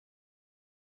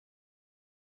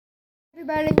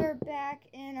Everybody, we're back,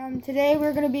 and today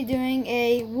we're gonna be doing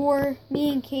a war.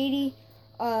 Me and Katie,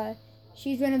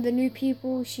 she's one of the new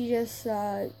people. She just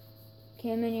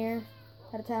came in here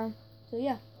out of town. So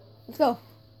yeah, let's go.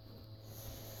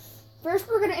 First,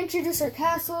 we're gonna introduce our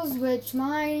castles, which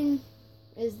mine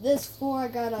is this floor. I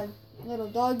got a little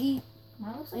doggy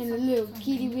and a little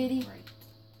kitty bitty,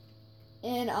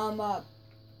 and up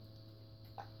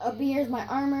here's my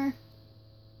armor.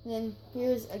 And then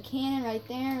here's a cannon right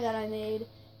there that I made.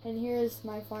 And here's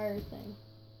my fire thing.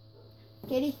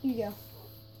 Katie, you go.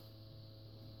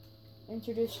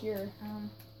 Introduce your...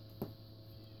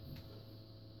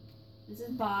 This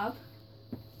is Bob.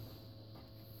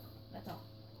 That's all.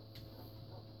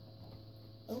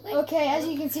 Okay, as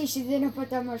you can see, she didn't put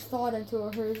that much thought into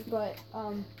hers, but,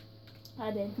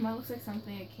 I did. Mine looks like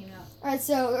something that came out. Alright,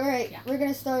 so, we're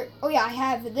gonna start... Oh yeah, I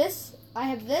have this. I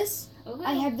have this. Okay.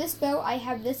 I have this bow. I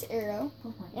have this arrow.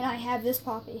 Oh my and I have this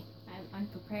poppy. I'm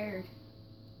unprepared.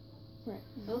 Right.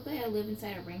 It looks like I live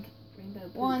inside a rainbow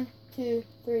poop. 1, 2,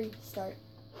 3, start.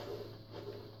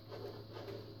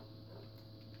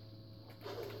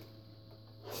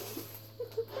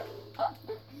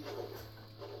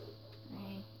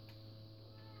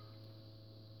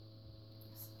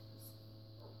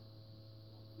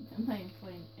 I'm not even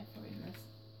putting effort in this.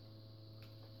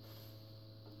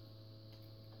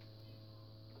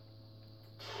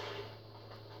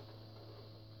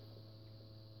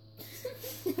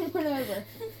 Whatever.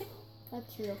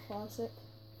 That's real classic.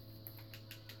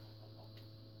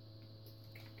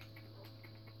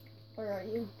 Where are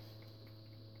you?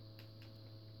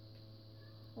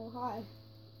 Oh, hi.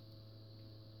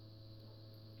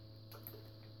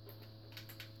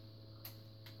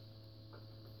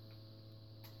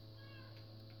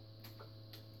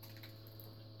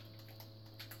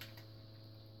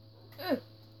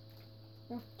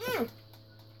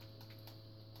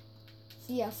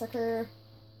 See ya, sucker.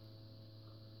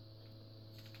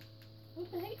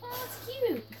 What the heck? Oh, that's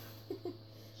cute.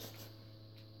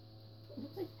 It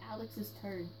looks like Alex's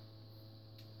turd.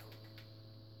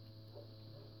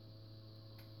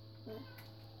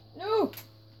 No!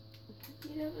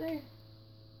 Get over there.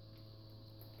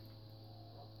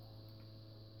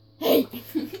 Hey!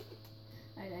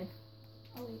 I died.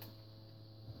 Oh wait.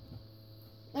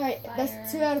 Alright,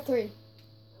 that's 2 out of 3.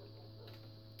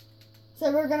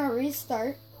 So we're gonna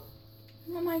restart.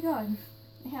 Oh my god.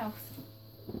 My house.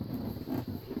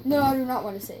 No, I do not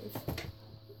want to save.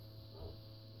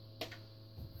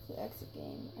 So exit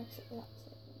game. Exit that.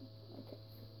 Okay.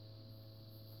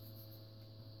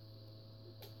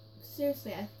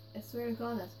 Seriously, I swear to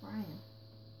God, that's Brian.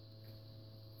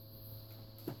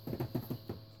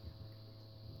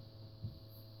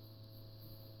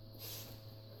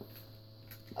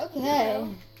 Okay.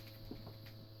 No.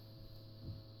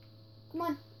 Come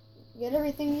on. Get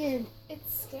everything geared.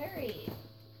 It's scary.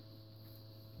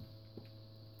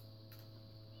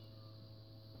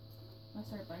 My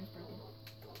start button's broken.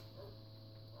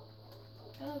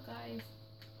 Hello, guys.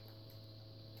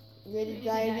 You ready to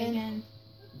dive in?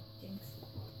 Jinx.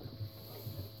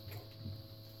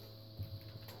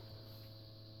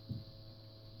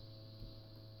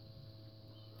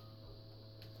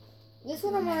 This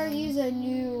one I'm gonna use a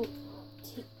new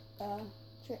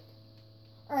trick.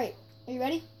 Alright, are you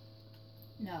ready?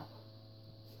 No.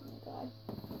 Oh my god.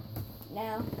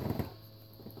 Now.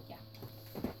 Yeah.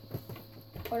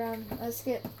 Hold on,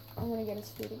 I'm gonna get his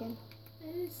food again.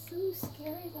 That is so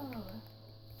scary though.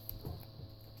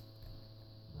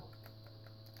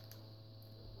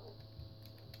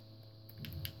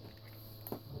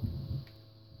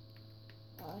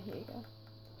 Here you go.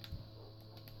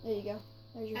 There you go.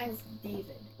 There's your That's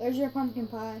David. There's your pumpkin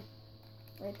pie.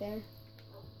 Right there.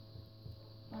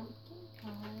 Pumpkin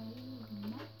pie,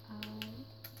 my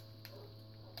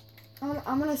eye.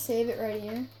 I'm gonna save it right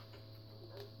here.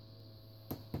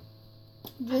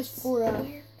 Just for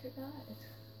Swear to God.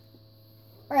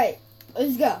 Alright,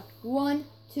 let's go. 1,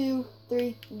 2,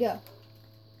 3, go.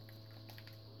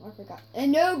 Oh, I forgot.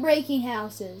 And no breaking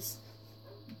houses.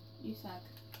 You suck.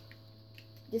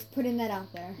 Just putting that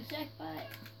out there. You suck butt.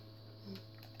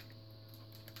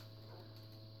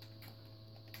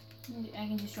 I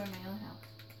can destroy my own house.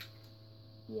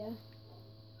 Yeah.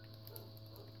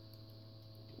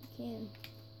 You can.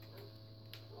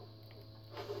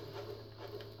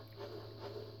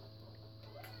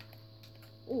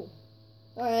 Ooh.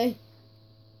 Alright.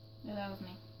 No, that was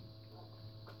me.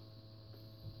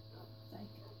 Psych.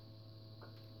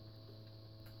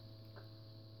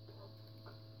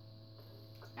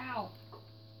 Ow.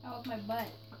 That was my butt.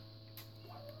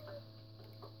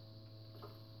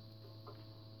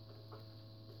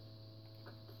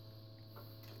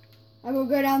 I will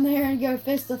go down there and go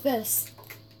fist to fist.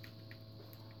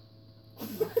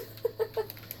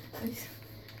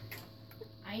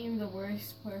 I am the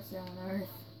worst person on earth.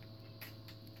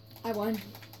 I won.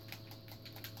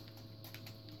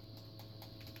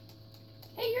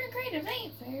 Hey, you're in creative. That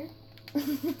ain't fair.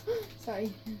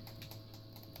 Sorry.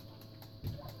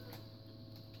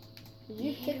 Did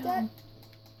you hit that?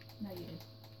 No, you didn't.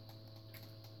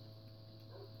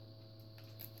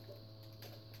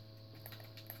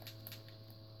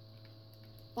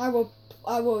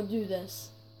 I will do this.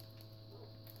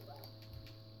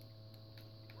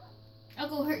 I'll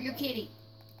go hurt your kitty.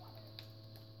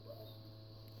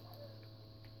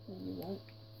 You won't.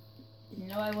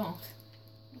 No, I won't.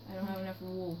 I don't have enough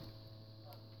wool.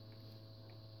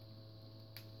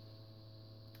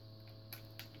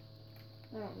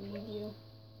 I don't need you.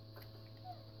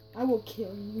 I will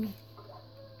kill you.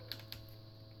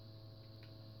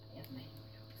 I have my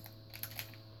dogs.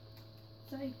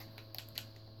 Psych.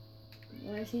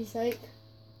 When I see psych.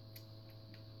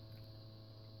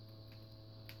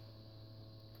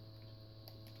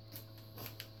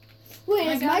 Wait,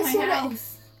 is my sword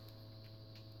house?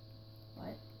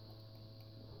 What?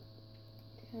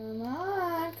 Come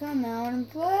on, come out and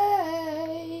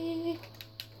play.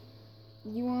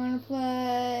 You wanna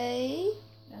play?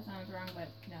 That sounds wrong, but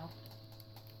no.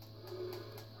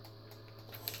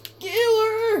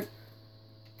 Killer!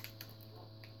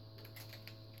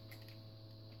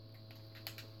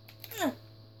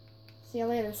 See you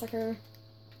later, sucker.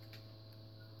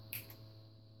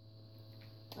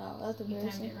 Oh, that's You timed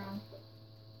embarrassing. it wrong.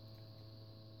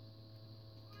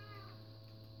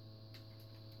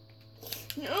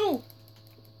 No!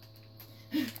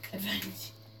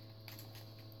 Avenge.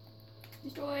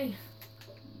 Destroy.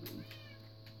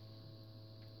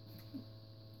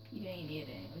 You ain't it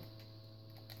anyways.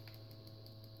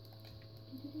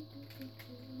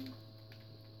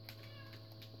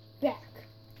 Back.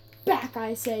 Back,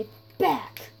 I say.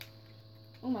 Back!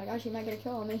 Oh my gosh, you might get a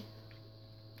kill on me.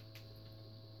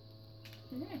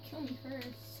 You're gonna kill me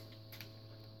first.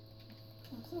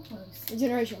 I'm so close.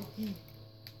 Generation.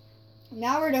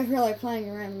 Now we're just really playing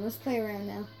around. Let's play around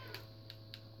now.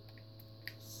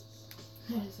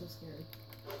 That is so scary.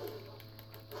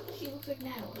 She looks like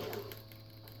Natalie.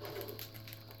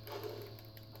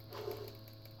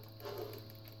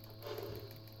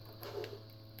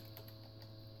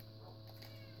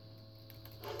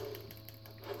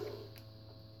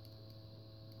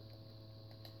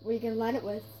 We can light it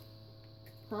with.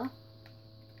 Huh?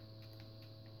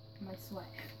 My sweat.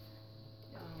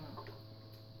 I don't know.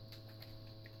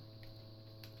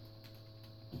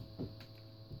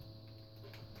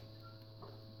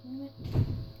 Damn it.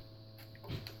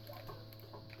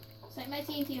 Set my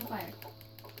TNT on fire.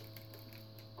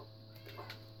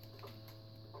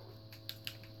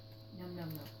 Num num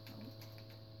num.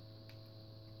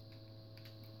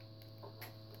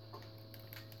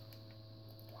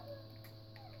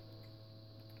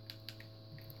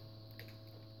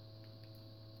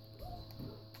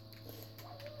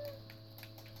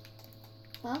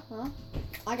 Huh?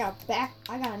 I got a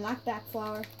knockback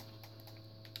flower.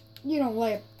 You don't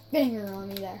lay a finger on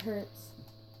me, that hurts.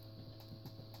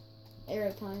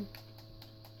 Arrow time.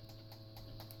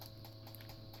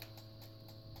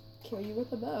 Kill you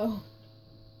with a bow.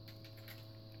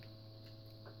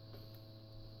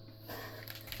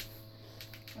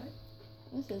 What?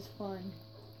 This is fun.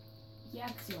 Yeah,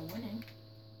 because you're winning.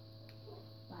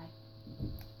 Bye.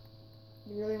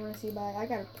 You really want to see bye? I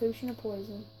got a potion of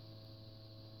poison.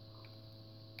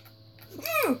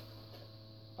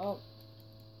 Oh.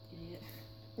 Idiot.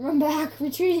 Run back,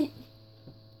 retreat.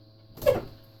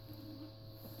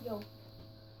 Yo.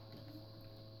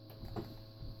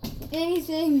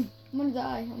 Anything. I'm gonna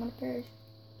die. I'm gonna perish.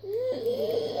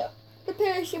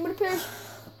 I'm gonna perish.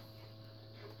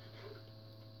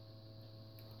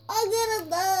 I'm gonna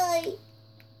die.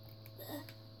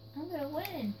 I'm gonna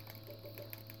win.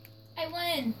 I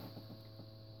win.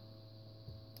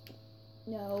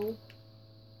 No.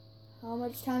 How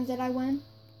much times did I win?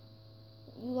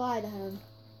 You lied to him.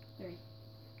 3.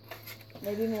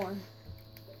 Maybe more. 5.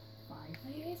 What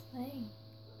are you guys playing?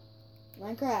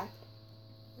 Minecraft.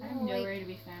 I'm nowhere to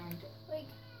be found. Like,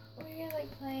 what are you guys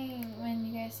like playing when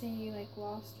you guys say you like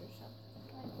lost or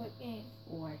something? Like what game?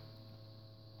 War.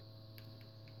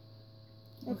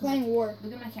 We're playing war.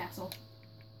 Look at my castle.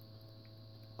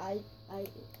 I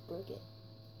broke it.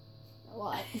 A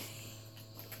lot.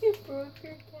 You broke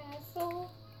your castle?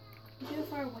 Look how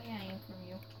far away I am from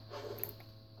you.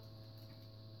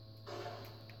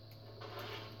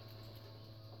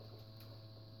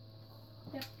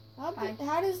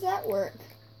 How does that work?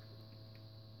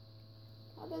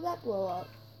 How does did that blow up?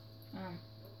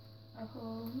 A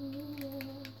whole new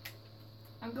world.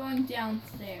 I'm going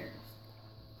downstairs.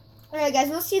 Alright guys,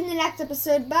 we'll see you in the next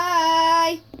episode.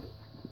 Bye!